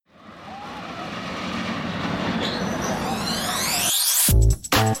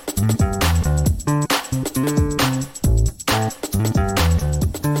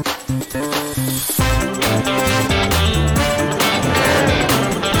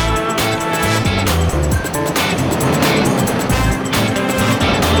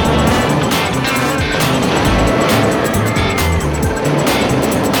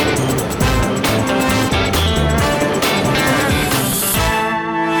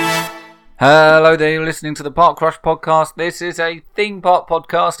Hello there, you're listening to the Park Crush podcast. This is a theme park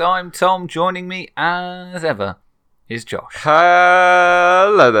podcast. I'm Tom. Joining me, as ever, is Josh.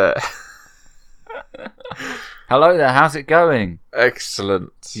 Hello there. Hello there, how's it going?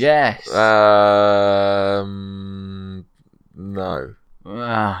 Excellent. Yes. No.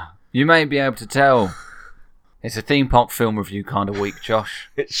 You may be able to tell. It's a theme park film review kind of week,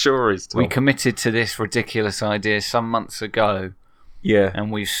 Josh. It sure is, Tom. We committed to this ridiculous idea some months ago. Yeah.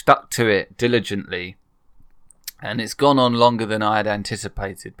 And we've stuck to it diligently. And it's gone on longer than I had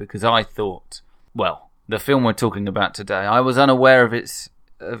anticipated because I thought, well, the film we're talking about today, I was unaware of its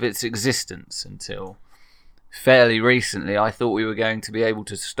existence until fairly recently. I thought we were going to be able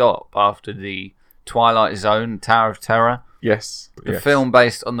to stop after the Twilight Zone, Tower of Terror. Yes. The film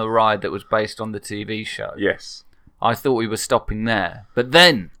based on the ride that was based on the TV show. Yes. I thought we were stopping there. But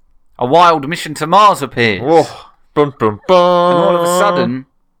then, a wild mission to Mars appeared. Whoa. Bum, bum, bum. And all of a sudden,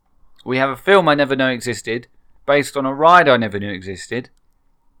 we have a film I never knew existed, based on a ride I never knew existed,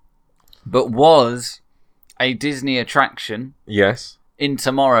 but was a Disney attraction. Yes. In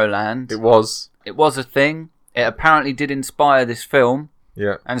Tomorrowland. It was. It was a thing. It apparently did inspire this film.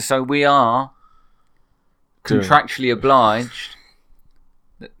 Yeah. And so we are contractually obliged.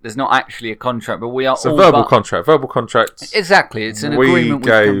 There's not actually a contract, but we are. It's a verbal contract. Verbal contract. Exactly. It's an agreement we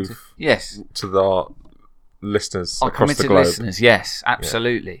gave to the listeners our across committed the globe. Listeners, yes,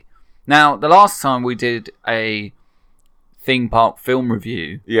 absolutely. Yeah. Now, the last time we did a theme park film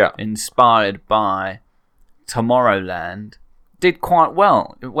review, inspired by Tomorrowland, did quite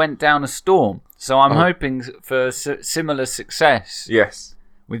well. It went down a storm. So I'm hoping for similar success. Yes.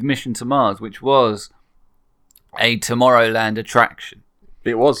 With Mission to Mars, which was a Tomorrowland attraction.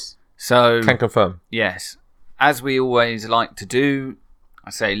 It was. So can confirm. Yes, as we always like to do. I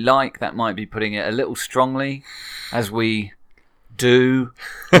say that might be putting it a little strongly, as we do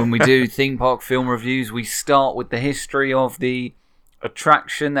when we do theme park film reviews. We start with the history of the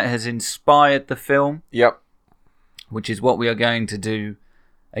attraction that has inspired the film. Yep. Which is what we are going to do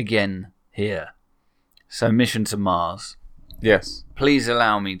again here. So, Mission to Mars. Yes. Please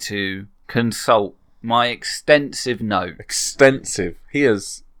allow me to consult my extensive note. Extensive. He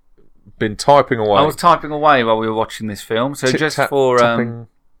has been typing away. I was typing away while we were watching this film. So just for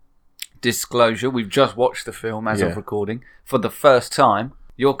disclosure, we've just watched the film as of recording for the first time.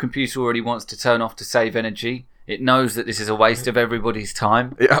 Your computer already wants to turn off to save energy. It knows that this is a waste of everybody's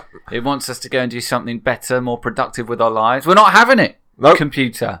time. Yeah. It wants us to go and do something better, more productive with our lives. We're not having it,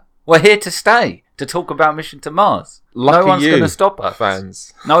 computer. We're here to stay, to talk about Mission to Mars. No one's going to stop us.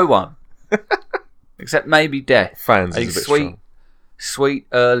 Fans. No one. Except maybe death. Fans is a bit strong. Sweet,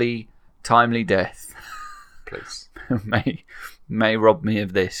 early, timely death. Please. may rob me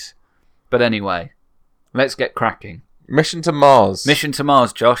of this. But anyway, let's get cracking. Mission to Mars. Mission to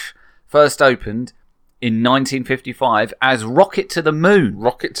Mars, Josh. First opened in 1955 as Rocket to the Moon.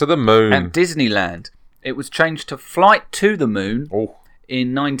 Rocket to the Moon. At Disneyland. It was changed to Flight to the Moon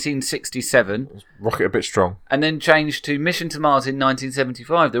in 1967. Rocket a bit strong. And then changed to Mission to Mars in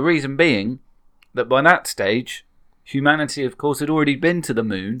 1975. The reason being that by that stage, humanity, of course, had already been to the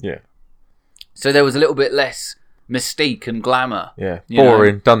moon. Yeah. So there was a little bit less mystique and glamour. Yeah.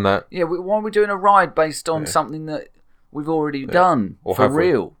 Boring. Done that. Yeah. Why are we doing a ride based on something that we've already done for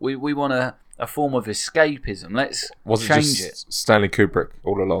real? We want a form of escapism. Let's change it. Stanley Kubrick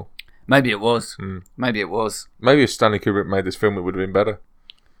all along? Maybe it was. Maybe it was. Maybe if Stanley Kubrick made this film, it would have been better.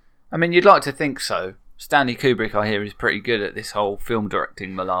 I mean, you'd like to think so. Stanley Kubrick, I hear, is pretty good at this whole film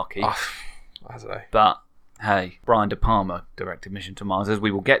directing malarkey. But hey, Brian De Palma directed Mission to Mars, as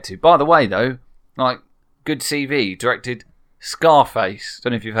we will get to. By the way, though, good CV, directed Scarface.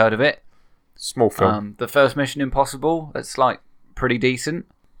 Don't know if you've heard of it. Small film. The first Mission Impossible. That's pretty decent.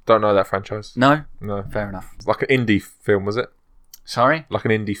 Don't know that franchise. No. Fair enough. It's like an indie film, was it? Sorry. Like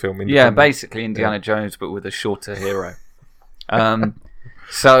an indie film. Yeah, basically Indiana Jones, but with a shorter hero.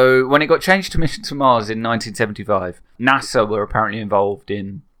 So when it got changed to Mission to Mars in 1975, NASA were apparently involved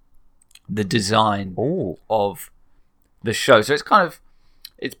in the design of the show. So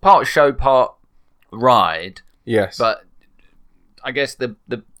it's part show, part ride. Yes. But I guess to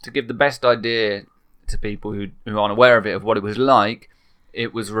give the best idea to people who aren't aware of it, of what it was like,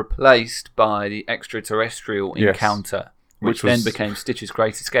 it was replaced by the extraterrestrial encounter, which then became Stitch's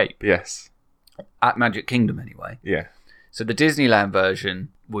Great Escape. Yes. At Magic Kingdom, anyway. Yeah. So the Disneyland version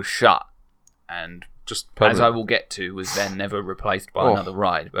was shut, and just permanent. As I will get to, was then never replaced by another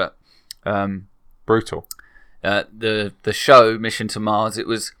ride. But brutal. The show Mission to Mars,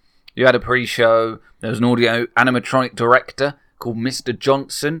 you had a pre-show. There was an audio animatronic director called Mr.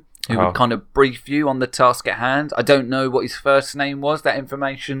 Johnson who would kind of brief you on the task at hand. I don't know what his first name was. That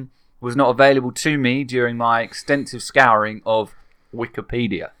information was not available to me during my extensive scouring of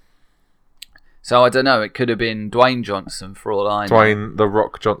Wikipedia. So I don't know, it could have been Dwayne Johnson for all I know. Dwayne The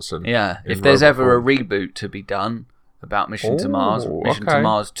Rock Johnson. Yeah, in if there's ever a Robot reboot to be done about Mission to Mars, Ooh, Mission okay. to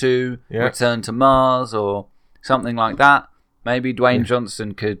Mars 2, Yeah. Return to Mars, or something like that, maybe Dwayne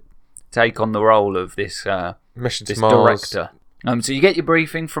Johnson could take on the role of this Mission to this Mars. director. So you get your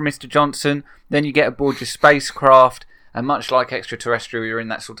briefing from Mr. Johnson, then you get aboard your spacecraft, and much like Extraterrestrial, you're in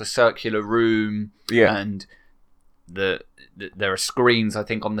that sort of circular room, Yeah. and there are screens, I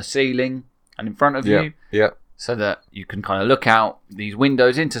think, on the ceiling and in front of Yeah. you, Yeah. so that you can kind of look out these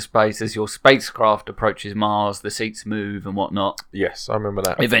windows into space as your spacecraft approaches Mars, the seats move and whatnot. Yes, I remember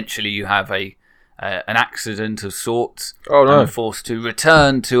that. Eventually you have an accident of sorts, Oh, no. and are forced to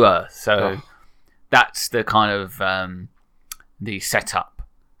return to Earth. So Oh. that's the kind of the setup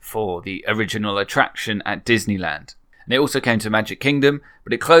for the original attraction at Disneyland. And it also came to Magic Kingdom,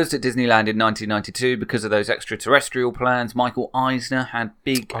 but it closed at Disneyland in 1992 because of those extraterrestrial plans. Michael Eisner had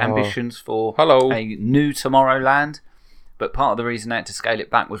big ambitions for Hello. a new Tomorrowland, but part of the reason they had to scale it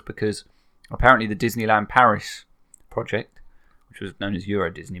back was because apparently the Disneyland Paris project, which was known as Euro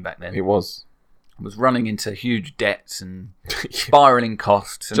Disney back then, It was. was running into huge debts and spiralling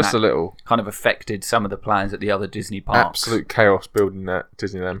costs, and Just that a little. kind of affected some of the plans at the other Disney parks. Absolute chaos building that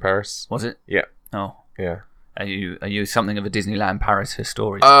Disneyland Paris. Was it? Yeah. Oh, Yeah. are you something of a Disneyland Paris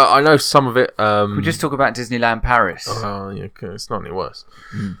historian? I know some of it. we just talk about Disneyland Paris. Yeah, it's not any worse.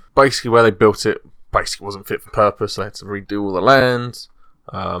 Basically, where they built it basically wasn't fit for purpose. They had to redo all the land.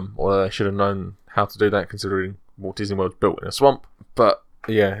 Or they should have known how to do that, considering Walt Disney World was built in a swamp. But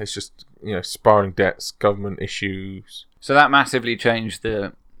yeah, it's just spiraling debts, government issues. So that massively changed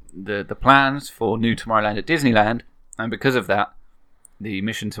the plans for New Tomorrowland at Disneyland, and because of that, the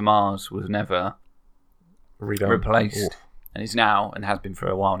Mission to Mars was never Redone. replaced, Oof. and is now, and has been for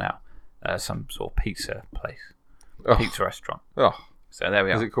a while now, some sort of pizza place, Oh. pizza restaurant. Oh, So there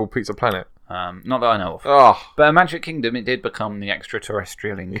we is are. it called Pizza Planet? Not that I know of. Oh, But at Magic Kingdom, it did become the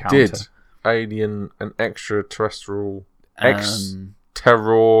extraterrestrial it encounter. did. Alien and extraterrestrial. Um,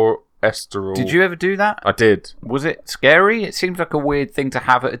 Extraterrestrial. Did you ever do that? I did. Was it scary? It seems like a weird thing to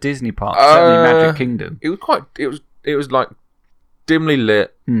have at a Disney park, certainly Magic Kingdom. It was quite. It was like dimly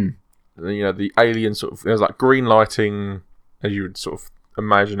lit. Hmm. The alien sort of. There's like green lighting, as you would sort of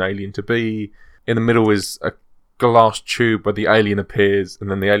imagine alien to be. In the middle is a glass tube where the alien appears, and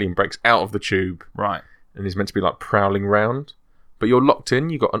then the alien breaks out of the tube Right. and is meant to be like prowling round. But you're locked in.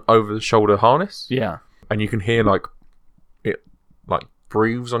 You've got an over-the-shoulder harness, Yeah. and you can hear like it like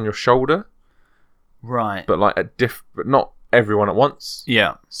breathes on your shoulder, Right. but like but not everyone at once.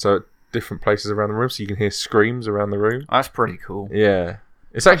 Yeah. So at different places around the room, so you can hear screams around the room. That's pretty cool. Yeah,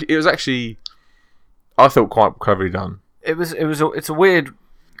 it was actually I thought quite cleverly done. It's a weird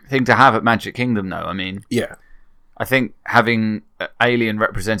thing to have at Magic Kingdom, though. I mean, Yeah, I think having Alien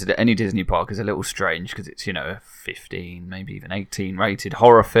represented at any Disney park is a little strange because it's a 15, maybe even 18 rated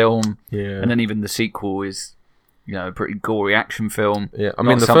horror film, yeah, and then even the sequel is a pretty gory action film. yeah. I Not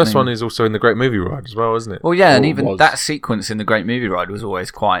mean, the first something- one is also in the Great Movie Ride as well, isn't it? Well, yeah, and Or even was. that sequence in the Great Movie Ride was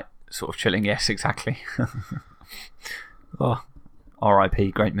always quite sort of chilling. Yes, exactly. Oh,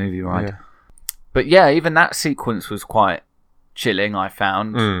 R.I.P. Great Movie Ride. Yeah. But yeah, even that sequence was quite chilling, I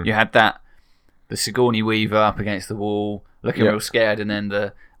found. Mm. You had the Sigourney Weaver up against the wall, looking Yeah. real scared, and then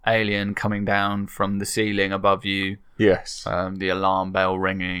the alien coming down from the ceiling above you, Yes, the alarm bell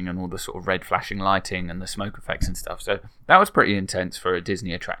ringing, and all the sort of red flashing lighting and the smoke effects and stuff. So that was pretty intense for a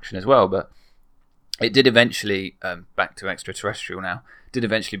Disney attraction as well. But it did eventually, back to extraterrestrial now, did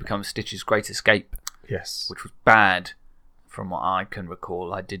eventually become Stitch's Great Escape, yes, which was bad from what I can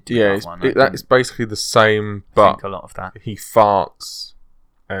recall. I did do yeah. that one. That is basically the same, I but think a lot of that. he farts,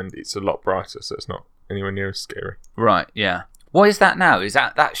 and it's a lot brighter, so it's not anywhere near as scary. Right, yeah. What is that now? Is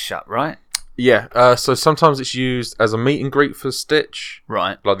that's shut, right? Yeah, so sometimes it's used as a meet and greet for Stitch.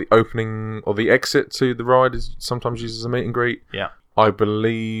 Right. Like the opening or the exit to the ride is sometimes used as a meet and greet. Yeah. I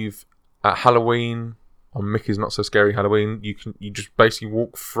believe at Halloween, on Mickey's Not So Scary Halloween, you just basically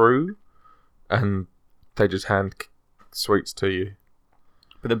walk through and they just hand sweets to you.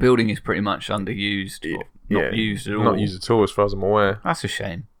 But the building is pretty much underused. Or not used at all. Not used at all as far as I'm aware. That's a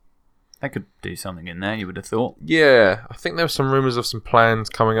shame. They could do something in there, you would have thought. Yeah, I think there were some rumours of some plans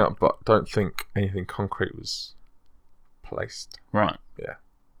coming up, but don't think anything concrete was placed. Right. Yeah.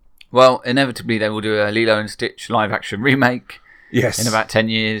 Well, inevitably they will do a Lilo and Stitch live action remake Yes. in about 10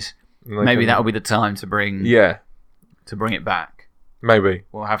 years. Maybe that'll be the time to bring it back. Maybe.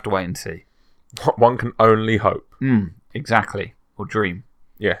 We'll have to wait and see. One can only hope. Exactly. Or dream.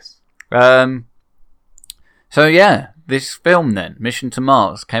 Yes. So yeah, this film then, Mission to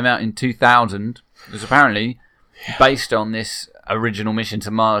Mars, came out in 2000. It was apparently based on this original Mission to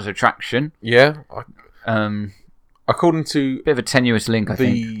Mars attraction. Yeah. According A to bit of a tenuous link, I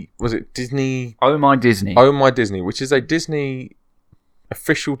think. was it Disney? Oh My Disney. Oh My Disney, which is a Disney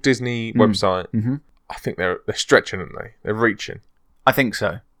official Disney website. Mm-hmm. I think they're stretching, aren't they? They're reaching. I think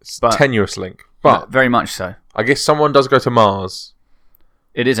so. It's But- tenuous link, but Very much so. I guess someone does go to Mars.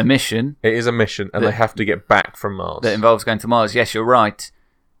 It is a mission It is a mission, and they have to get back from Mars. that involves going to Mars. Yes, you're right.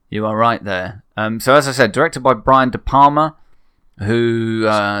 You are right there. So as I said, directed by Brian De Palma, who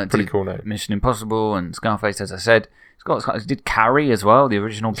Pretty did cool name. Mission Impossible and Scarface, as I said. He did Carrie as well, the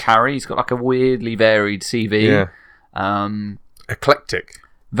original Carrie. He's got like a weirdly varied CV. Yeah. Eclectic.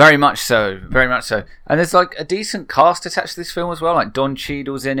 Very much so, very much so. And there's like a decent cast attached to this film as well. Like Don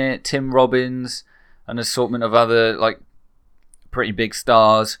Cheadle's in it, Tim Robbins, an assortment of other like pretty big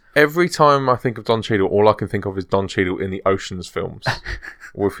stars. Every time I think of Don Cheadle, all I can think of is Don Cheadle in the Ocean's films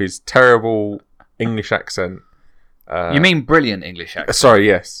with his terrible English accent. You mean brilliant English accent? Sorry,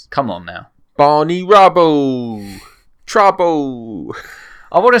 yes. Come on now. Barney Rubble. Trouble.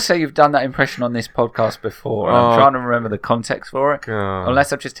 I want to say you've done that impression on this podcast before. And I'm trying to remember the context for it. God.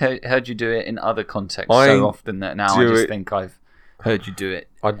 Unless I've just heard you do it in other contexts I so often that now I do just it- think I've heard you do it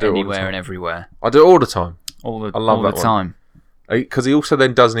I do it all the anywhere time. and everywhere. I do it all the time. All the, I love all that the one. time. Because he also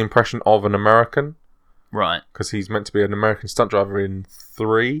then does an impression of an American. Right. Because he's meant to be an American stunt driver in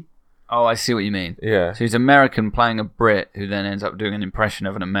 3. Oh, I see what you mean. Yeah. So he's American playing a Brit who then ends up doing an impression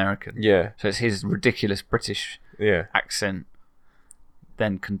of an American. Yeah. So it's his ridiculous British Yeah. accent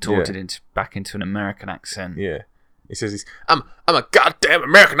then contorted back into an American accent. Yeah. He says I'm a goddamn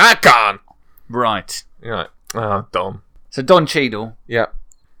American icon. Right. You're like, oh, Don. So Don Cheadle, Yeah.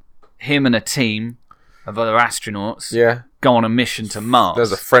 him and a team of other astronauts Yeah. go on a mission to Mars.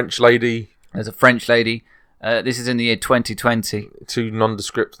 There's a French lady. There's a French lady. This is in the year 2020. 2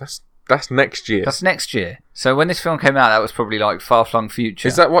 nondescript. That's next year. That's next year. So when this film came out, that was probably like far-flung future.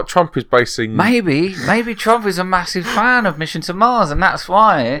 Is that what Trump is basing? Maybe Trump is a massive fan of Mission to Mars, and that's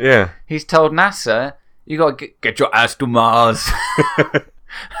why Yeah. he's told NASA, you got to get your ass to Mars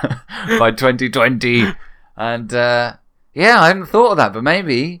by 2020. And yeah, I hadn't thought of that, but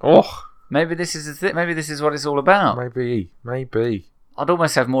maybe this is maybe this is what it's all about. Maybe. I'd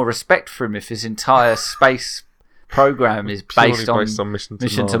almost have more respect for him if his entire space program is Purely based on Mission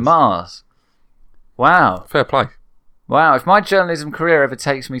to Mars. Wow. Fair play. Wow, if my journalism career ever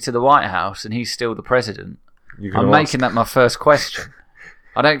takes me to the White House and he's still the president, I'm making that my first question.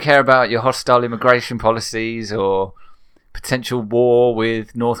 I don't care about your hostile immigration policies or potential war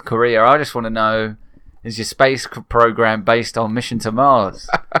with North Korea. I just want to know, is your space program based on Mission to Mars?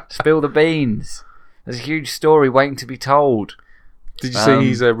 Spill the beans. There's a huge story waiting to be told. Did you see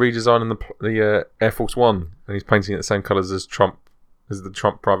he's redesigning the Air Force One and he's painting it the same colours as the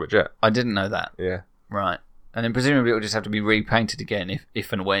Trump private jet? I didn't know that. Yeah. Right. And then presumably it will just have to be repainted again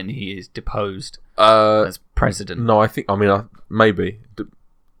if and when he is deposed Uh, as president. no, maybe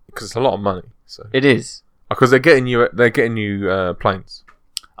because it's a lot of money. So It is. because they're getting you planes.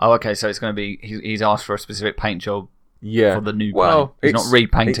 Oh, okay. So it's going to be he's asked for a specific paint job Yeah. for the new plane. He's not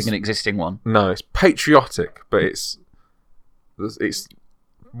repainting an existing one. No, it's patriotic, but it's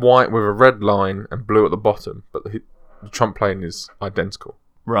white with a red line and blue at the bottom. But the Trump plane is identical,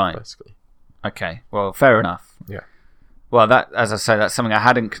 Right. basically. Okay. Well, fair enough. Yeah. Well, that, as I say, that's something I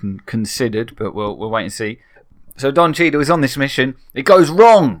hadn't considered, but we'll wait and see. So Don Cheadle is on this mission. It goes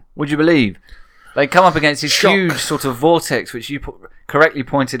wrong. Would you believe? They come up against this Shock. huge sort of vortex, which you correctly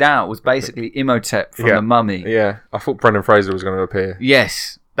pointed out was basically Imhotep from The Mummy. Yeah, I thought Brendan Fraser was going to appear.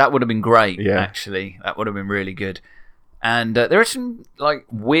 Yes, that would have been great. Yeah. Actually, that would have been really good. And there are some like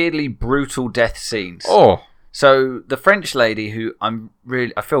weirdly brutal death scenes. Oh, So the French lady, who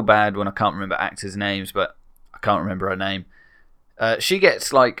I feel bad when I can't remember actors' names, but I can't remember her name. She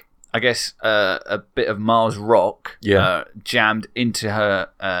gets like, I guess, a bit of Mars rock jammed into her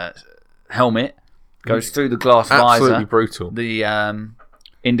helmet, goes through the glass absolutely visor. brutal. The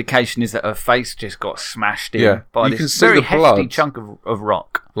indication is that her face just got smashed in Yeah. by You can this see very the blood. hefty chunk of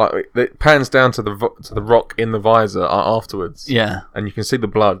rock. Like it pans down to the rock in the visor afterwards. Yeah. And you can see the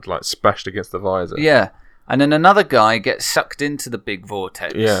blood like splashed against the visor. Yeah. And then another guy gets sucked into the big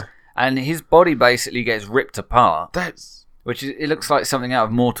vortex. Yeah. And his body basically gets ripped apart. That's It looks like something out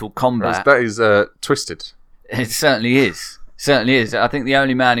of Mortal Kombat. that is twisted. It certainly is. Certainly is. I think the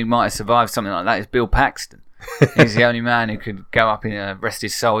only man who might have survived something like that is Bill Paxton. He's the only man who could go up rest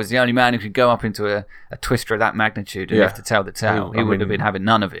his soul. He's the only man who could go up into a twister of that magnitude and have to tell the tale. He would have been having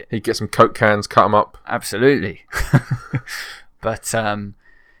none of it. He'd get some Coke cans, cut them up. Absolutely. But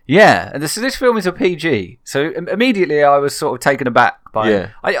Yeah, and this film is a PG, so immediately I was sort of taken aback by it.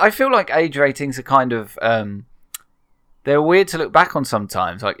 I feel like age ratings are kind of they're weird to look back on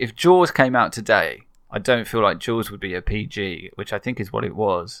sometimes. Like if Jaws came out today, I don't feel like Jaws would be a PG, which I think is what it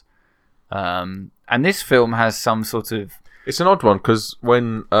was. And this film has some sort of... It's an odd one because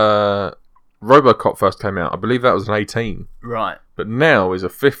when RoboCop first came out, I believe that was an 18. Right. But now is a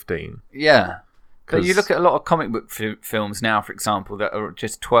 15. Yeah. But you look at a lot of comic book films now, for example, that are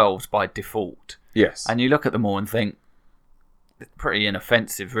just 12s by default. Yes. And you look at them all and think, it's pretty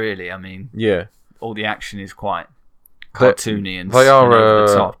inoffensive, really. I mean, yeah, all the action is quite cartoony and they are over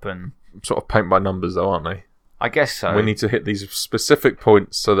the top. And sort of paint by numbers, though, aren't they? I guess so. We need to hit these specific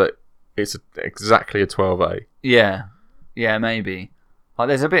points so that it's exactly a 12A. Yeah. Yeah, maybe. Like,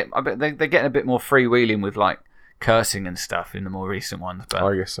 there's a bit... they're getting a bit more freewheeling with, like, cursing and stuff in the more recent ones. But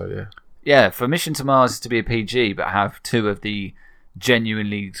I guess so, yeah. yeah, for Mission to Mars to be a PG, but have two of the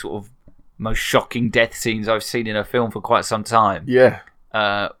genuinely sort of most shocking death scenes I've seen in a film for quite some time. Yeah.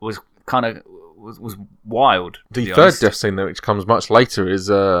 Was kind of was wild. The third death scene, though, which comes much later,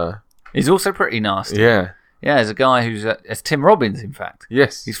 is he's also pretty nasty. Yeah. Yeah, there's a guy who's it's Tim Robbins, in fact.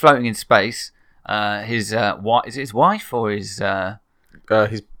 Yes. He's floating in space. His is it his wife or his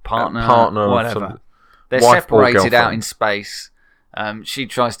partner, whatever. They're separated out in space. She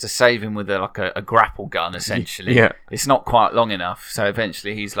tries to save him with a grapple gun, essentially. Yeah. It's not quite long enough, so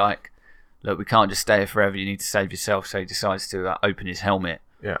eventually he's like, look, we can't just stay here forever, you need to save yourself. So he decides to open his helmet.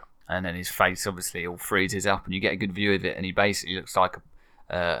 Yeah. And then his face obviously all freezes up and you get a good view of it, and he basically looks like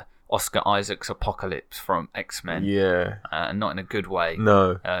Oscar Isaac's Apocalypse from X-Men. Yeah. Not in a good way.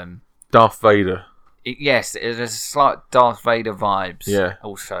 No. Darth Vader. Yes, there's a slight Darth Vader vibes. Yeah.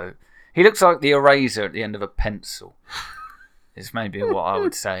 Also, he looks like the eraser at the end of a pencil. Is maybe what I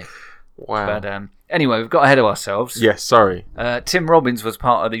would say. Wow. But anyway, we've got ahead of ourselves. Yes, sorry. Tim Robbins was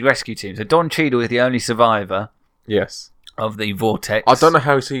part of the rescue team. So Don Cheadle is the only survivor. Yes. Of the vortex. I don't know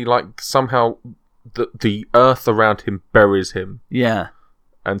how he somehow the earth around him buries him. Yeah.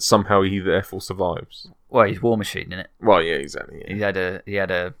 And somehow he therefore survives. Well, he's War Machine, isn't it? Well, yeah, exactly. Yeah. He had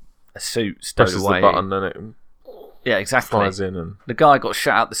a suit stowed presses away. The button and it yeah, exactly. flies in and the guy got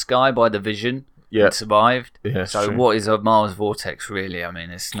shot out the sky by the Vision. Yeah. And survived. Yeah. So true. what is a Mars vortex really? I mean,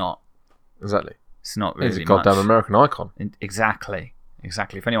 it's not. Exactly. It's not really. He's a goddamn much. American icon. Exactly.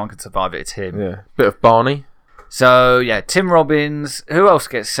 If anyone can survive it, it's him. Yeah. Bit of Barney. So yeah, Tim Robbins. Who else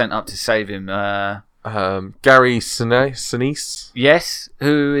gets sent up to save him? Gary Sinise. Yes,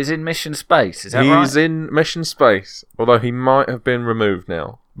 who is in Mission Space? Is that right? He's in Mission Space, although he might have been removed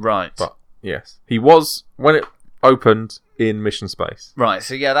now. Right. But yes, he was when it opened in Mission Space. Right.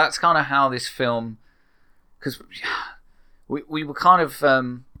 So yeah, that's kind of how this film. Because we were kind of.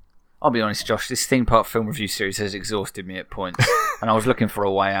 I'll be honest, Josh. This theme park film review series has exhausted me at points, and I was looking for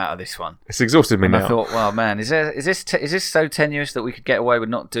a way out of this one. It's exhausted me and now. I thought, well, man, is this so tenuous that we could get away with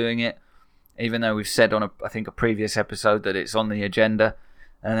not doing it, even though we've said on I think a previous episode that it's on the agenda,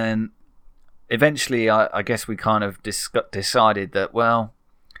 and then eventually, I guess we kind of decided that, well,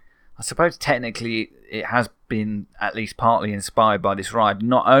 I suppose technically it has been at least partly inspired by this ride.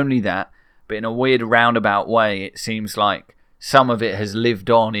 Not only that, but in a weird roundabout way, it seems like some of it has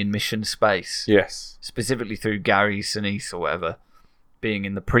lived on in Mission Space. Yes. Specifically through Gary Sinise or whatever, being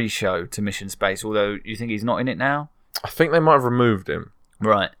in the pre-show to Mission Space, although you think he's not in it now? I think they might have removed him.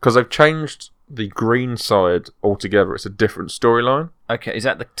 Right. Because they've changed the green side altogether. It's a different storyline. Okay, is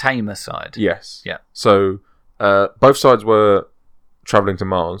that the tamer side? Yes. Yeah. So both sides were travelling to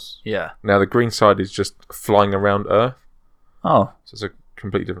Mars. Yeah. Now the green side is just flying around Earth. Oh. So it's a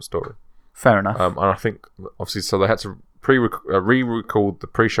completely different story. Fair enough. And I think, obviously, so they had to re-record the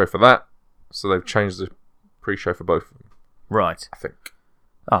pre-show for that. So they've changed the pre-show for both of them. Right. I think.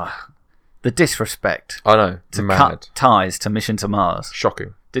 The disrespect. I know. To mad. cut ties to Mission to Mars.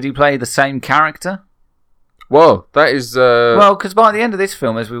 Shocking. Did he play the same character? Well, that is... Well, because by the end of this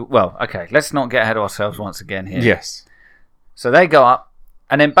film, okay, let's not get ahead of ourselves once again here. Yes. So they go up,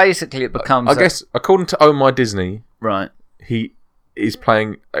 and then basically it becomes... I guess, according to Oh My Disney... Right. He is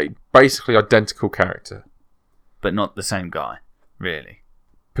playing a basically identical character. But not the same guy, really.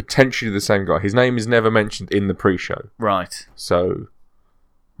 Potentially the same guy. His name is never mentioned in the pre-show. Right. So...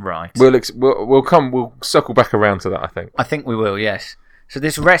 Right. We'll circle back around to that, I think. I think we will, yes. So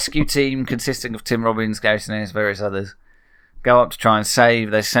this rescue team, consisting of Tim Robbins, Gary Sinise, various others, go up to try and save.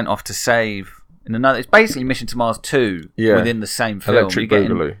 They're sent off to save. It's basically Mission to Mars 2 within the same film. Electric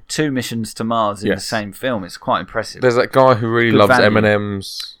Boogaloo. 2 missions to Mars in the same film. It's quite impressive. There's that guy who really loves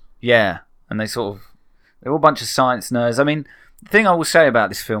M&Ms. Yeah, and they're all a bunch of science nerds. I mean, the thing I will say about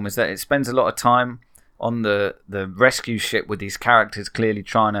this film is that it spends a lot of time on the rescue ship with these characters clearly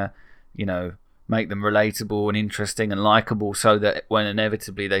trying to, make them relatable and interesting and likable, so that when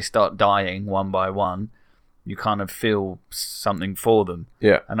inevitably they start dying one by one, you kind of feel something for them.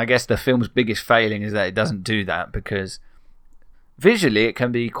 Yeah. And I guess the film's biggest failing is that it doesn't do that, because visually it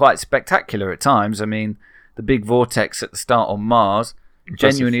can be quite spectacular at times. I mean, the big vortex at the start on Mars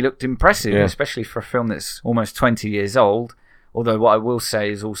genuinely looked impressive, especially for a film that's almost 20 years old. Although what I will say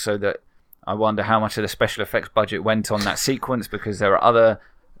is also that I wonder how much of the special effects budget went on that sequence, because there are other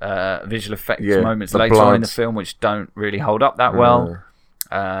visual effects moments later on in the film which don't really hold up that well,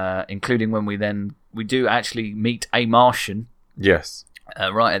 including when we do actually meet a Martian. Yes.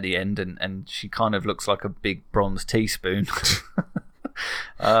 Right at the end, and she kind of looks like a big bronze teaspoon.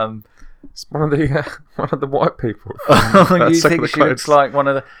 It's one of the white people. You think she looks like one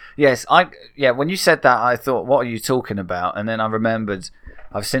of the? Yes, when you said that, I thought, what are you talking about? And then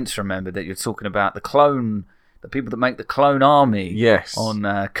I've since remembered that you're talking about the people that make the clone army. Yes.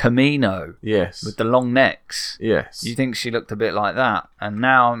 On Camino. Yes. With the long necks. Yes. You think she looked a bit like that? And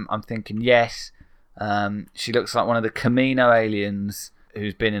now I'm thinking, yes, she looks like one of the Camino aliens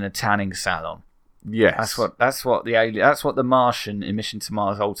who's been in a tanning salon. Yes. That's what the Martian in Mission to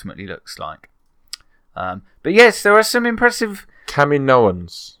Mars ultimately looks like. But yes, there are some impressive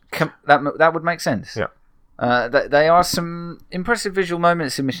Kaminoans. That would make sense. Yeah. There are some impressive visual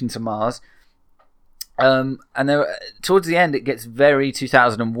moments in Mission to Mars. And towards the end, it gets very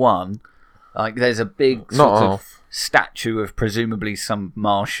 2001. Like there's a big sort of statue of presumably some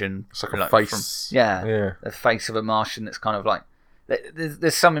Martian. It's like a face. The face of a Martian that's kind of like.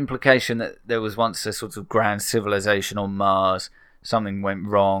 There's some implication that there was once a sort of grand civilization on Mars. Something went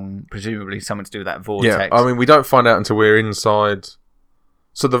wrong, presumably something to do with that vortex. Yeah, I mean, we don't find out until we're inside.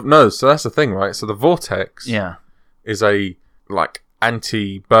 So that's the thing, right? So the vortex is a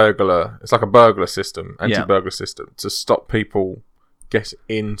anti-burglar. It's like a burglar system, anti-burglar system to stop people getting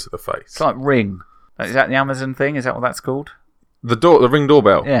into the face. It's like Ring. Is that the Amazon thing? Is that what that's called? The Ring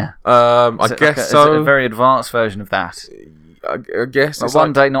doorbell. Yeah. I guess so. It's a very advanced version of that. I guess. But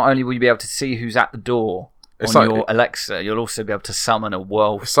one day, not only will you be able to see who's at the door on your Alexa, you'll also be able to summon a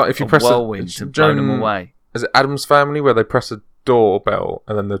whirlwind to blow them away. Is it Addams Family where they press a doorbell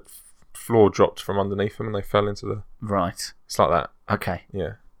and then the floor dropped from underneath them and they fell into the... Right. It's like that. Okay.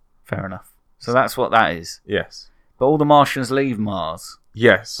 Yeah. Fair enough. So that's what that is. Yes. But all the Martians leave Mars.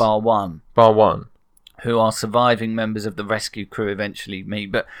 Yes. Bar one. Who are surviving members of the rescue crew eventually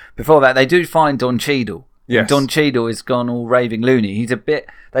meet. But before that, they do find Don Cheadle. Yes. Don Cheadle has gone all raving loony. He's a bit...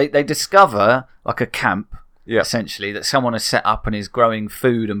 They discover, like a camp, essentially, that someone has set up and is growing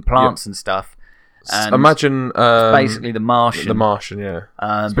food and plants and stuff. And imagine... basically the Martian. The Martian, yeah.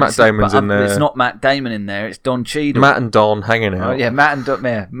 Matt Damon's in there. It's not Matt Damon in there, it's Don Cheadle. Matt and Don hanging out. Oh, yeah, Matt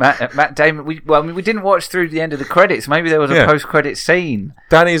Damon. We didn't watch through the end of the credits. Maybe there was a post-credit scene.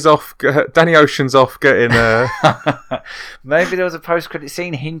 Danny Ocean's off getting... Maybe there was a post-credit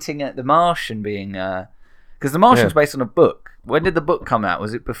scene hinting at the Martian being... Because the Martian's based on a book. When did the book come out?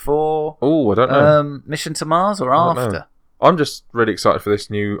 Was it before... Oh, I don't know. Mission to Mars or after? I'm just really excited for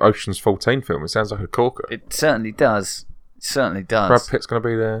this new Ocean's 14 film. It sounds like a corker. It certainly does. Brad Pitt's going to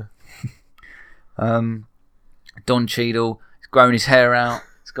be there. Don Cheadle, he's growing his hair out.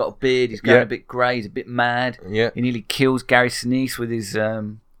 He's got a beard. He's going a bit grey. He's a bit mad. Yeah. He nearly kills Gary Sinise with his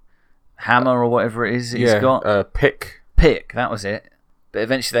hammer or whatever it is he's got. Pick. Pick, that was it. But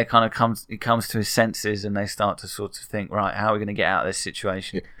eventually he comes to his senses and they start to sort of think, right, how are we going to get out of this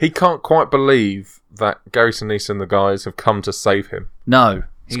situation? Yeah. He can't quite believe that Gary Sinise and the guys have come to save him. No.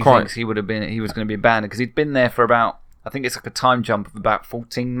 He thinks he was going to be abandoned because he'd been there for about, I think it's like a time jump of about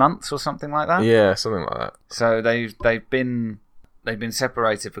 14 months or something like that. Yeah, something like that. So they've been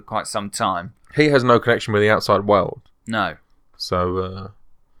separated for quite some time. He has no connection with the outside world. No. So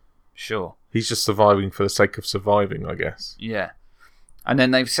sure. He's just surviving for the sake of surviving, I guess. Yeah. And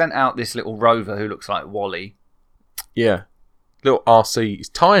then they've sent out this little rover who looks like Wally. Yeah. Little RC. He's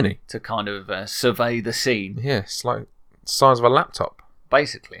tiny. To kind of survey the scene. Yeah, it's like the size of a laptop.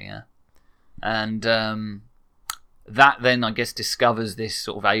 Basically, yeah. And that then, I guess, discovers this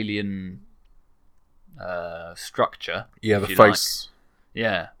sort of alien structure. Yeah, the face. Like.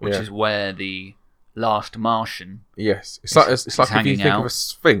 Yeah, which is where the last Martian. Yes, it's like if you think of a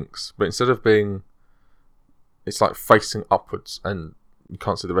sphinx, but instead of being, it's like facing upwards, and you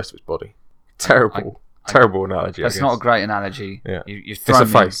can't see the rest of its body. Terrible analogy. That's not a great analogy. Yeah, it's a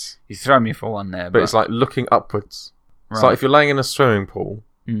face. You throw me for one there, but it's like looking upwards. Right. It's like if you're laying in a swimming pool.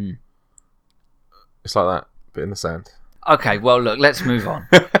 It's like that, but in the sand. Okay, well, look, let's move on.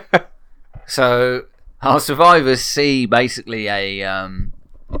 So, our survivors see basically a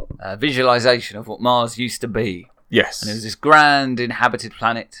visualization of what Mars used to be. Yes. And it was this grand inhabited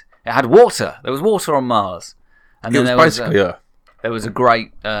planet. It had water. There was water on Mars. And It then was basically Earth. there was a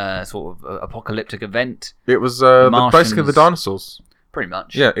great sort of apocalyptic event. It was Martians. basically the dinosaurs. Pretty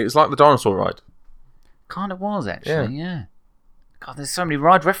much. Yeah, it's like the dinosaur ride. Kind of was, actually, yeah. God, there's so many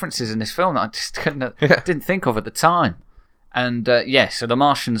ride references in this film that I just didn't think of at the time. And, so the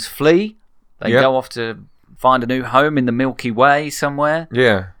Martians flee. They go off to find a new home in the Milky Way somewhere.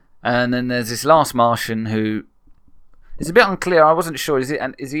 Yeah. And then there's this last Martian who... It's a bit unclear. I wasn't sure. Is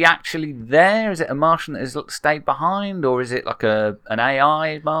he actually there? Is it a Martian that has stayed behind? Or is it like an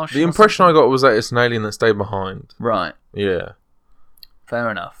AI Martian? The impression I got was that it's an alien that stayed behind. Right. Yeah.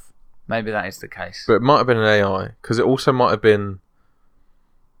 Fair enough. Maybe that is the case. But it might have been an AI. Because it also might have been...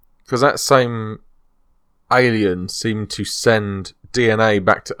 Because that same alien seemed to send DNA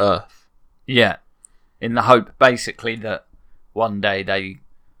back to Earth. Yeah. In the hope, basically, that one day they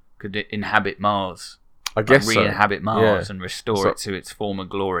could inhabit Mars. I guess re-inhabit Mars Yeah. and restore it to its former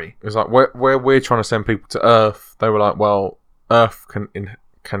glory. It was like where we're trying to send people to Earth, they were like, well, Earth can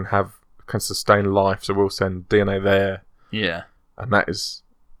sustain life, so we'll send DNA there, Yeah. and that is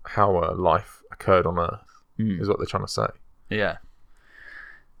how life occurred on Earth. Is what they're trying to say. Yeah.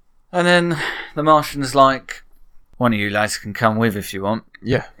 And then the Martian's like, one of you lads can come with if you want.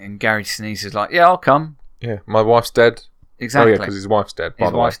 Yeah, And Gary Sinise is like, yeah, I'll come. yeah. My wife's dead. Exactly. Oh yeah, because his wife's dead. By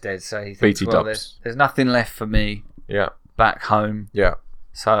His the way. wife's dead, so he thinks, BT well, dubs. there's nothing left for me Yeah, back home, yeah.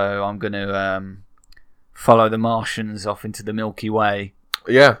 so I'm going to follow the Martians off into the Milky Way,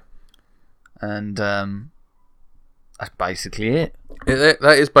 Yeah. and that's basically it.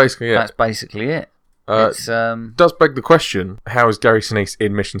 That is basically it. That's basically it. It's Does beg the question: how is Gary Sinise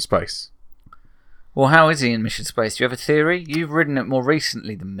in Mission Space? well, how is he in Mission Space? Do you have a theory? You've ridden it more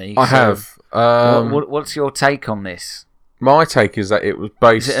recently than me. I so have. what's your take on this? My take is that it was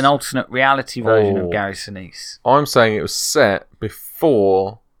based. Is it an alternate reality version Oh. of Gary Sinise? I'm saying it was set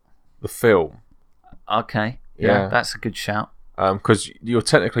before the film. Okay, Yeah. that's a good shout. Because you're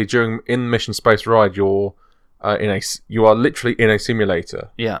technically in Mission Space Ride, you are literally in a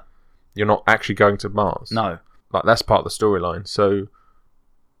simulator. Yeah, You're not actually going to Mars. no, Like that's part of the storyline. So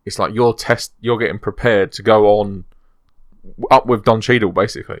it's like you're getting prepared to go on up with Don Cheadle,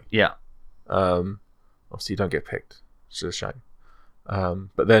 basically. yeah, Obviously you don't get picked. It's a shame.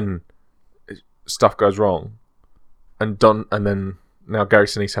 But then stuff goes wrong, and then now Gary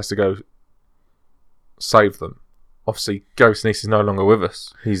Sinise has to go save them. Obviously, Gary Sinise is no longer with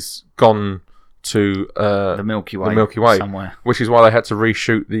us. He's gone to the Milky Way, somewhere. which is why they had to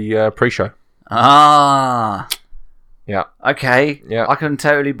reshoot the pre-show. Ah, Yeah, okay. Yeah. I can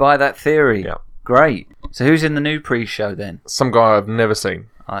totally buy that theory. yeah. Great. So who's in the new pre-show then? Some guy I've never seen.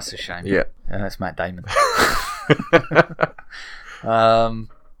 Oh, that's a shame. Yeah. That's Matt Damon.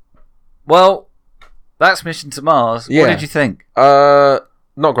 Well, that's Mission to Mars. Yeah. What did you think?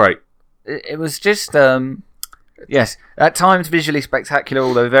 Not great. It was just, yes, at times visually spectacular,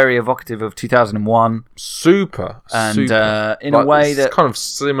 although very evocative of 2001. Super. And super. in a way it's that... kind of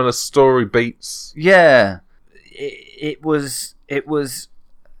similar story beats. Yeah. It was...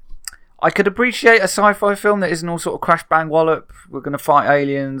 I could appreciate a sci-fi film that isn't all sort of crash bang wallop. We're going to fight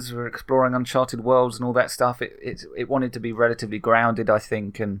aliens. We're exploring uncharted worlds and all that stuff. It wanted to be relatively grounded, I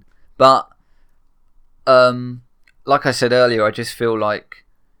think. But like I said earlier, I just feel like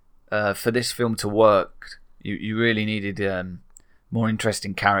for this film to work, you really needed more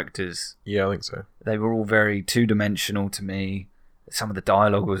interesting characters. Yeah, I think so. They were all very two-dimensional to me. Some of the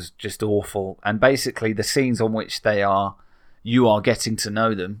dialogue was just awful, and basically the scenes on which you are getting to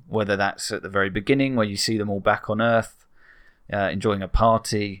know them, whether that's at the very beginning where you see them all back on Earth enjoying a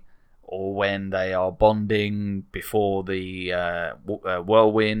party, or when they are bonding before the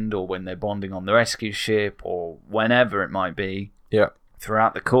whirlwind, or when they're bonding on the rescue ship, or whenever it might be. Yeah.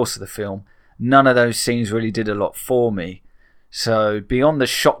 Throughout the course of the film, none of those scenes really did a lot for me. So beyond the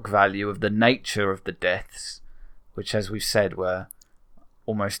shock value of the nature of the deaths, which as we've said were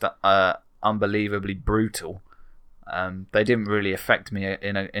almost unbelievably brutal, they didn't really affect me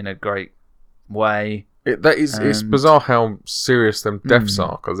in a great way. It's bizarre how serious them deaths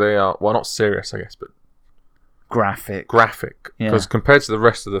are, because they are, well, not serious, I guess, but graphic. Because compared to the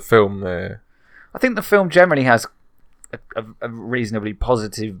rest of the film, they're... I think the film generally has a reasonably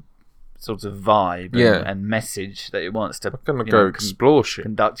positive sort of vibe and message that it wants to explore shit.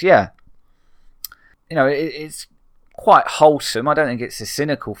 Conduct. Yeah. It's quite wholesome. I don't think it's a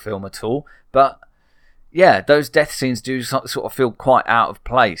cynical film at all, but yeah, those death scenes do sort of feel quite out of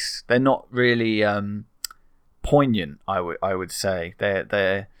place. They're not really poignant, I would say.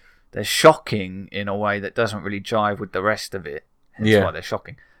 They're shocking in a way that doesn't really jive with the rest of it. That's why they're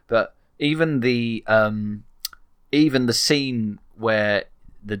shocking. But even the scene where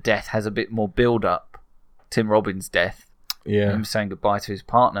the death has a bit more build up, Tim Robbins' death, him saying goodbye to his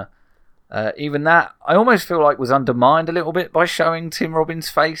partner. Even that, I almost feel like was undermined a little bit by showing Tim Robbins'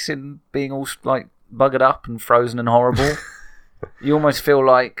 face in being all like buggered up and frozen and horrible. You almost feel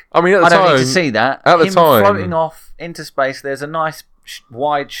like I mean, I don't need to see that. At the him time, floating off into space. There's a nice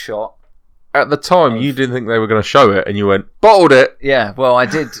wide shot. At the time, you didn't think they were going to show it, and you went, bottled it. Yeah, well, I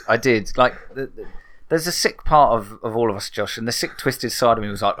did. Like, there's a sick part of all of us, Josh, and the sick, twisted side of me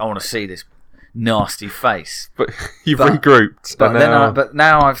was like, I want to see this nasty face. But you've regrouped. But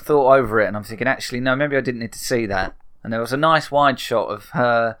now I've thought over it, and I'm thinking, actually, no, maybe I didn't need to see that. And there was a nice wide shot of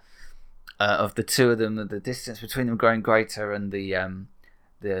her, of the two of them, the distance between them growing greater, and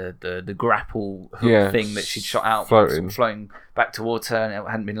the grapple hook thing that she'd shot out, floating back towards her, and it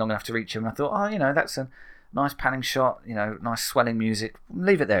hadn't been long enough to reach him. And I thought, that's a nice panning shot, nice swelling music.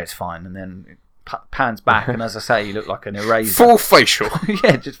 Leave it there, it's fine. And then it pans back, and as I say, you look like an eraser. Full facial.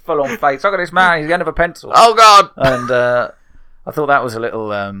 Yeah, just full on face. Look at this man, he's the end of a pencil. Oh, God! And I thought that was a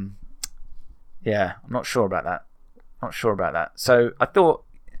little, I'm not sure about that. So I thought,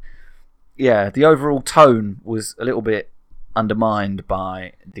 the overall tone was a little bit undermined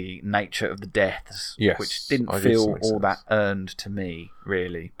by the nature of the deaths, which didn't feel all that earned to me,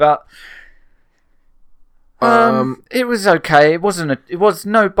 really. But it was okay. It was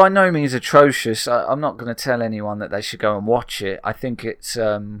by no means atrocious. I'm not going to tell anyone that they should go and watch it. I think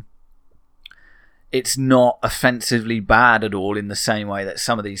it's not offensively bad at all in the same way that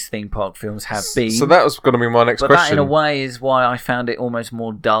some of these theme park films have been. So that was going to be my next question. But that, in a way, is why I found it almost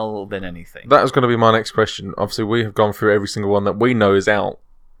more dull than anything. That was going to be my next question. Obviously, we have gone through every single one that we know is out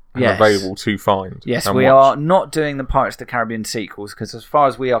and available to find. Yes, we are not doing the Pirates of the Caribbean sequels, because as far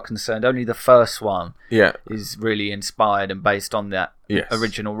as we are concerned, only the first one is really inspired and based on that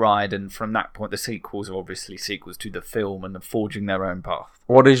original ride. And from that point, the sequels are obviously sequels to the film and forging their own path.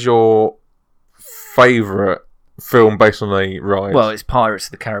 What is your favourite film based on a ride? Well, it's Pirates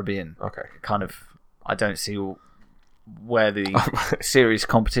of the Caribbean. Okay. I don't see where the series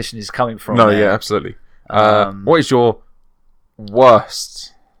competition is coming from. No, yeah, absolutely. What is your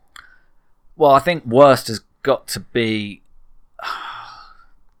worst? Well, I think worst has got to be...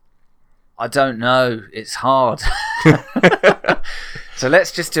 I don't know. It's hard. So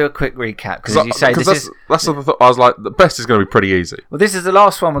let's just do a quick recap, because as you say, that's what I thought. I was like, the best is going to be pretty easy. Well, this is the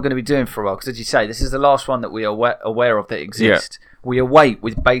last one we're going to be doing for a while, because as you say, this is the last one that we are aware of that exists. We await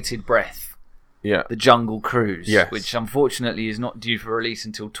with bated breath the Jungle Cruise, which unfortunately is not due for release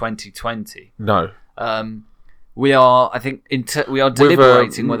until 2020. No. We are, I think, we are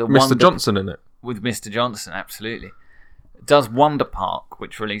deliberating whether Mr. Johnson in it. With Mr. Johnson, absolutely. Does Wonder Park,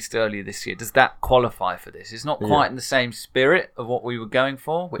 which released earlier this year, does that qualify for this? It's not quite in the same spirit of what we were going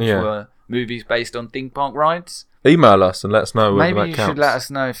for, which were movies based on theme park rides. Email us and let us know whether Maybe that counts. Maybe you should let us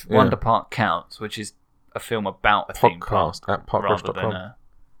know if Wonder Park counts, which is a film about a theme park. Podcast at parkrush.com. Rather than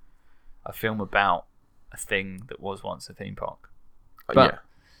a film about a thing that was once a theme park.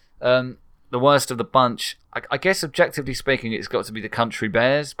 The worst of the bunch, I guess objectively speaking, it's got to be The Country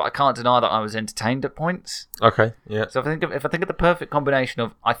Bears, but I can't deny that I was entertained at points. Okay, yeah. So if I think of the perfect combination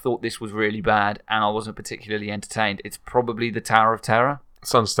of I thought this was really bad and I wasn't particularly entertained, it's probably The Tower of Terror.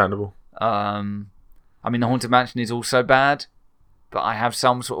 It's understandable. I mean, The Haunted Mansion is also bad, but I have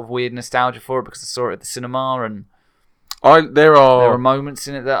some sort of weird nostalgia for it because I saw it at the cinema, and there are moments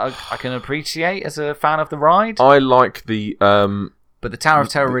in it that I can appreciate as a fan of the ride. I like the... But the Tower of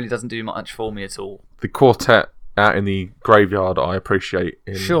Terror really doesn't do much for me at all. The quartet out in the graveyard I appreciate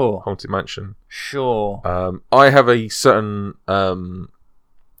in Haunted Mansion. Sure. I have a certain,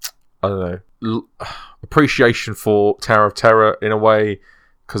 appreciation for Tower of Terror in a way,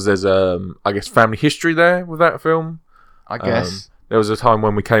 because there's, I guess, family history there with that film. I guess. There was a time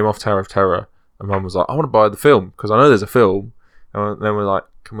when we came off Tower of Terror, and Mum was like, I want to buy the film, because I know there's a film. And then we're like,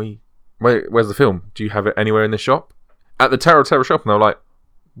 where's the film? Do you have it anywhere in the shop? At the Tower of Terror shop, and they were like,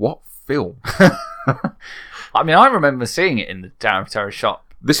 what film? I mean, I remember seeing it in the Tower of Terror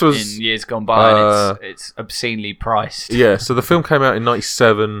shop. This was in years gone by, and it's obscenely priced. Yeah, so the film came out in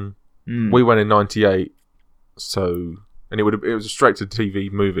 97. We went in 98. So, and it was a straight to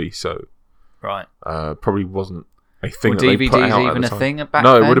TV movie, so right. Probably wasn't a thing. Were that they put out DVDs even at the a time. thing back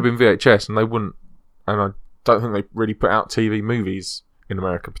No, then? it would have been VHS, and they wouldn't. And I don't think they really put out TV movies in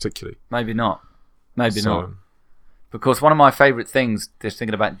America, particularly. Maybe not. Because one of my favourite things, just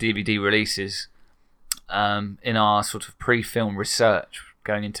thinking about DVD releases, in our sort of pre-film research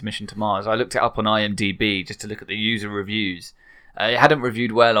going into Mission to Mars, I looked it up on IMDb just to look at the user reviews. It hadn't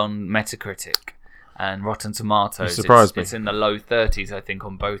reviewed well on Metacritic, and Rotten Tomatoes. Surprised me. It's in the low 30s, I think,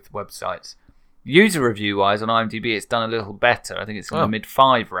 on both websites. User review wise on IMDb, it's done a little better. I think it's in the mid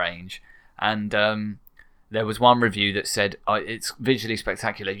 5 range. And there was one review that said it's visually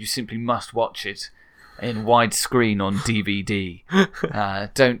spectacular. You simply must watch it in widescreen on DVD.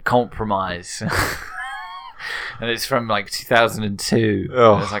 Don't compromise. And it's from like 2002.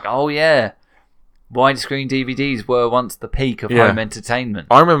 Oh. And it's like, oh yeah, widescreen DVDs were once the peak of home entertainment.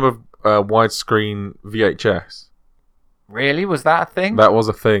 I remember widescreen VHS. Really? Was that a thing? That was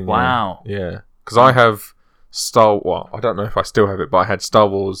a thing. Wow. Yeah. Because I have I don't know if I still have it, but I had Star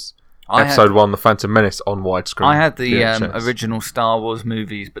Wars Episode 1, The Phantom Menace on widescreen. I had the VHS. original Star Wars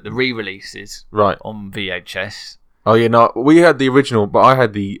movies, but the re-releases on VHS. Oh yeah, no, we had the original, but I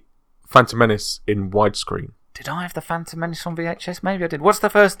had the Phantom Menace in widescreen. Did I have the Phantom Menace on VHS? Maybe I did. What's the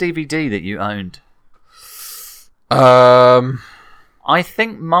first DVD that you owned? I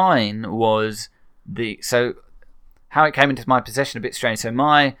think mine was so how it came into my possession a bit strange. So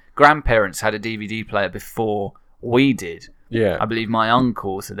my grandparents had a DVD player before we did. Yeah. I believe my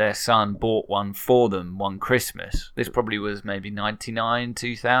uncle, so their son, bought one for them one Christmas. This probably was maybe 99,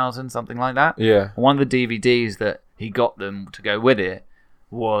 2000, something like that. Yeah. One of the DVDs that he got them to go with it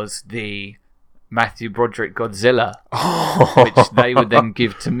was the Matthew Broderick Godzilla, which they would then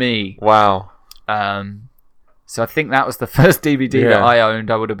give to me. Wow. So I think that was the first DVD that I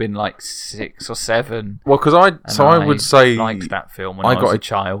owned. I would have been like 6 or 7. Well, because I would say liked that film when I was a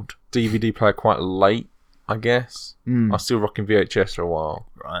child. DVD player quite late, I guess. I was still rocking VHS for a while.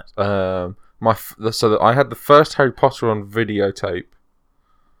 Right. I had the first Harry Potter on videotape.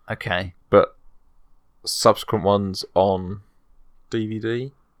 Okay. But subsequent ones on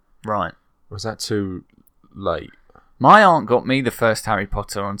DVD. Right. Was that too late? My aunt got me the first Harry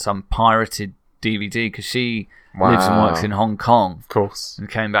Potter on some pirated DVD because she lives and works in Hong Kong. Of course. And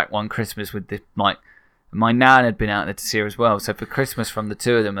came back one Christmas with this, like, my nan had been out there to see her as well. So for Christmas from the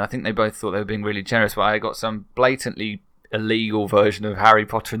two of them, I think they both thought they were being really generous, but I got some blatantly illegal version of Harry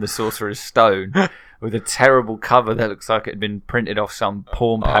Potter and the Sorcerer's Stone with a terrible cover that looks like it had been printed off some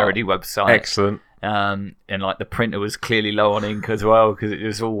porn parody website. Excellent. And like the printer was clearly low on ink as well because it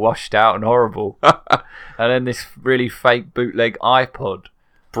was all washed out and horrible. And then this really fake bootleg iPod.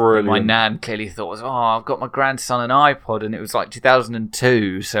 Brilliant. My nan clearly thought was, I've got my grandson an iPod, and it was like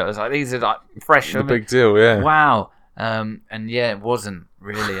 2002, so it was like, these are like fresh. A big deal, yeah. Wow. And yeah, it wasn't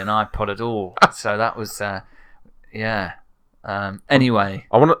really an iPod at all. So that was, yeah. Anyway,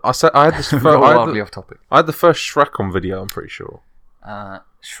 I had this. wildly off topic. I had the first Shrek on video. I'm pretty sure.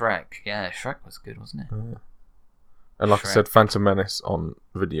 Shrek, yeah, Shrek was good, wasn't it? Yeah. And like I said, Phantom Menace on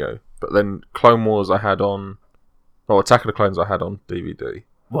video, but then Clone Wars I had on, Attack of the Clones I had on DVD.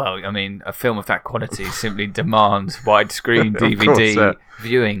 Well, I mean, a film of that quality simply demands widescreen DVD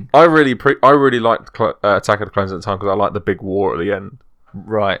viewing. I really liked Attack of the Clones at the time because I liked the big war at the end.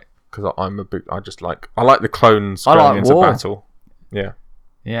 Right. Because I like the clones going into battle. Yeah.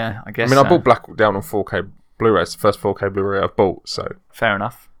 Yeah, I guess. I mean, I bought Black Hawk Down on 4K Blu-ray. It's the first 4K Blu-ray I've bought. So fair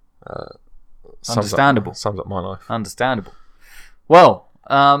enough. Understandable. Sums up my life. Understandable. Well,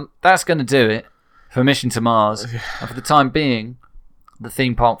 that's going to do it for Mission to Mars. And for the time being, the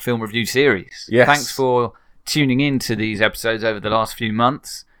Theme Park Film Review Series. Yes. Thanks for tuning in to these episodes over the last few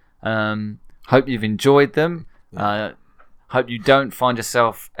months. Hope you've enjoyed them. Hope you don't find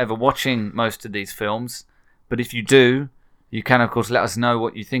yourself ever watching most of these films. But if you do, you can, of course, let us know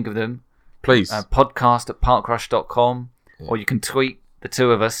what you think of them. Please. Podcast@parkrush.com. Or you can tweet the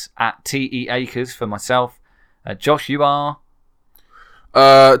two of us at TEAkers for myself. Josh, you are...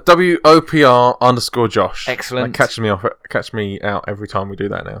 WOPR_Josh. Excellent. That catch me out every time we do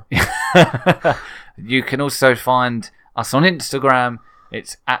that now. You can also find us on Instagram.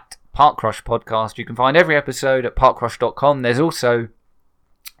 It's at Parkrush Podcast. You can find every episode at parkrush.com. There's also,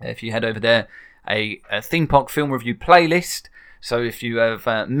 if you head over there, a theme park film review playlist. So if you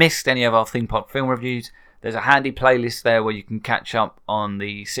have missed any of our theme park film reviews, there's a handy playlist there where you can catch up on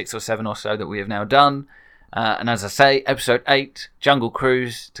the 6 or 7 or so that we have now done. And as I say, episode 8, Jungle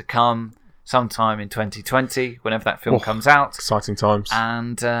Cruise, to come sometime in 2020, whenever that film comes out. Exciting times.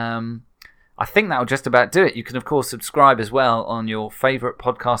 And I think that'll just about do it. You can, of course, subscribe as well on your favourite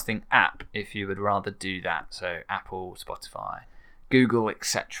podcasting app if you would rather do that. So Apple, Spotify, Google,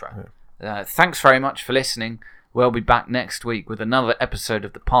 etc. Yeah. Thanks very much for listening. We'll be back next week with another episode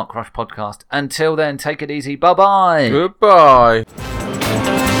of the Park Rush Podcast. Until then, take it easy. Bye-bye. Goodbye.